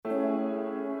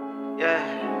Yeah.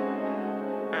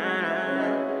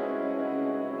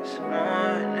 It's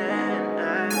morning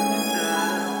after.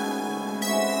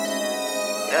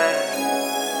 Yeah.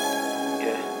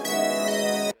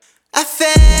 Yeah. I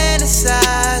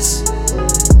fantasize,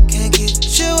 can't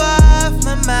get you off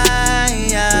my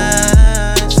mind.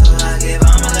 So I give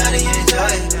all my love to you,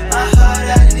 enjoy it. My heart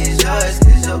out and it's yours,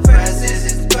 'cause your presence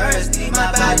is the first. Need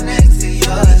my body next to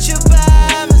yours. Get you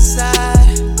by my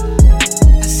side,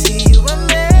 I see you, I'm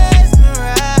mesmerized.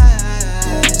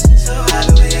 So I've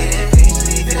been waiting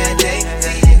patiently for that day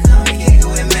till you come and kick it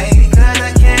with me. 'Cause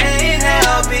I can't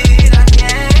help it, I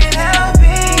can't help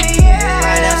it, yeah.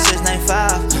 Right now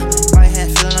 695, right hand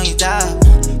feeling on your dial.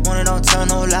 Mornin, don't tell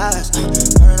no lies,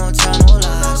 Mornin, don't tell no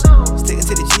lies. Sticking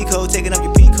to the G code, taking up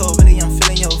your P code. Really, I'm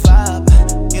feeling your vibe.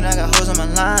 You know I got hoes on my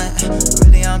line,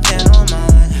 really I'm paying on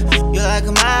mine. You like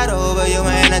a model, but you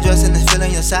ain't a dress and it's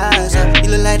feeling your size. You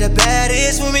look like the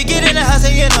baddest when we get in the house,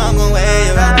 and you know I'm gon' wear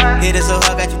you out. Hit it so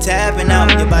hard, got you tapping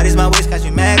out. Your body's my waist, got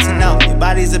you maxing out. Your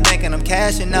body's a bank and I'm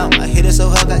cashing out. I hit it so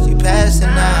hard, got you passing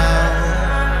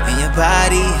out. And your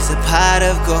body's a pot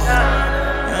of gold.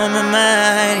 You're on my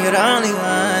mind, you're the only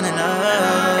one I know.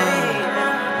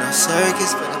 No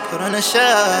circus, but I put on a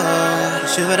show.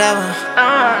 Shoot what I want.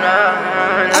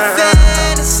 I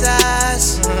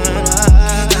fantasize,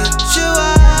 can't get you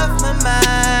off my mind.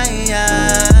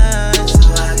 So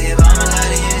I give all my love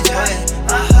to you, enjoy it.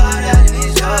 My heart out and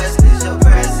it's yours, 'cause your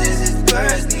presence is the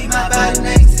first. Need my body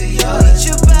next to yours. Get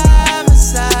you by my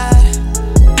side,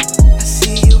 I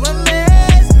see you, I'm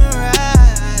mesmerized.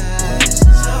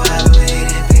 So I've been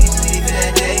waiting patiently for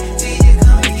that day till you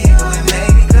come and kick it with me.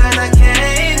 'Cause I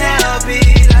can't help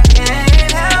it, I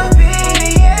can't help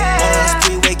it, yeah. On this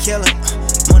freeway killing,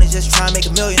 Mornin just tryna make a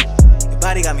million. Your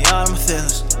body got me all in my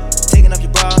feelings. Taking up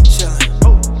your bra, I'm chillin'.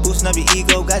 Boosting up your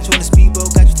ego, got you on the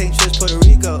speedboat, got you taking trips to Puerto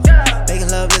Rico. Making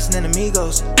love, listening to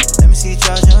Migos. Let me see you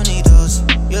charge your needles.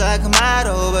 You like a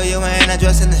model, but you ain't a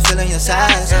dress and it's feeling your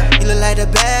size. You look like the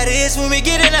baddest when we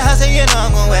get in the house, and you know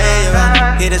I'm gon' wear you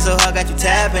out. Hit it so hard, got you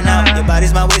tapping out. Your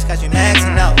body's my waist, got you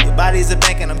maxing out. Your body's a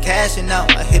bank and I'm cashing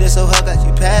out. I hit it so hard, got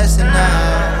you passing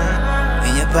out.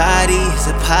 And your body's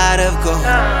a pot of gold.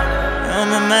 You're on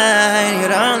my mind, you're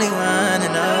the only one I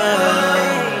know.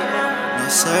 No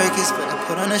circus, but I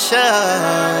put on a show.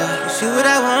 You shoot what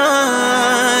I want.